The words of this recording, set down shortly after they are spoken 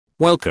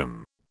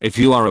Welcome. If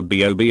you are a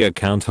BOB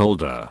account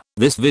holder,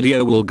 this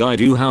video will guide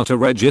you how to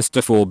register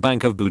for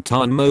Bank of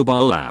Bhutan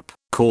mobile app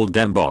called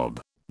mBOB.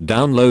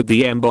 Download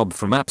the mBOB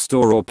from App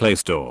Store or Play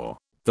Store.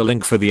 The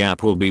link for the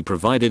app will be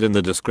provided in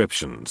the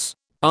descriptions.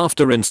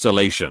 After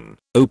installation,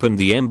 open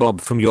the mBOB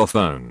from your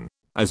phone.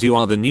 As you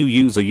are the new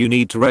user, you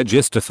need to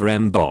register for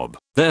mBOB,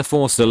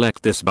 therefore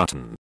select this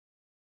button.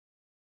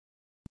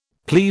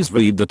 Please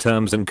read the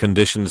terms and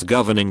conditions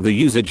governing the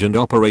usage and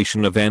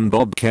operation of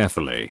mBOB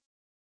carefully.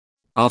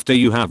 After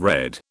you have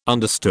read,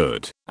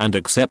 understood, and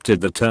accepted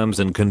the terms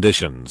and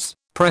conditions,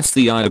 press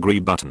the I agree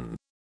button.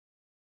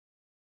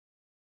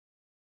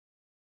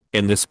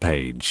 In this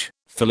page,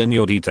 fill in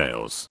your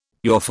details,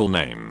 your full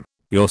name,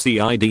 your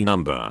CID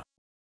number,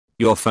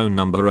 your phone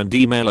number and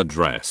email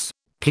address.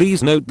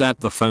 Please note that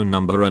the phone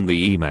number and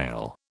the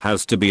email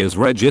has to be as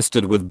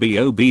registered with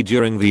BOB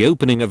during the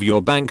opening of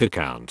your bank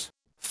account.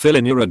 Fill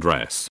in your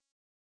address.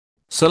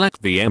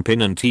 Select the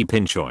MPIN and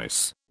TPIN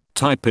choice.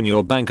 Type in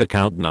your bank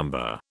account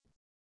number.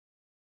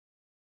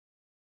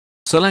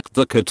 Select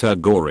the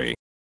category.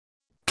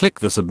 Click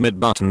the submit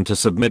button to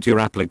submit your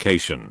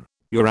application.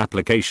 Your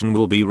application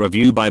will be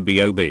reviewed by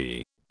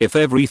BOB. If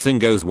everything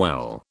goes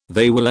well,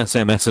 they will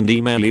SMS and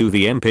email you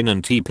the MPIN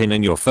and TPIN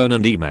in your phone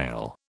and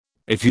email.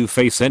 If you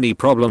face any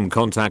problem,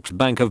 contact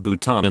Bank of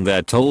Bhutan in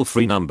their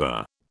toll-free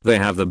number. They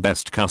have the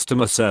best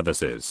customer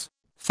services.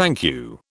 Thank you.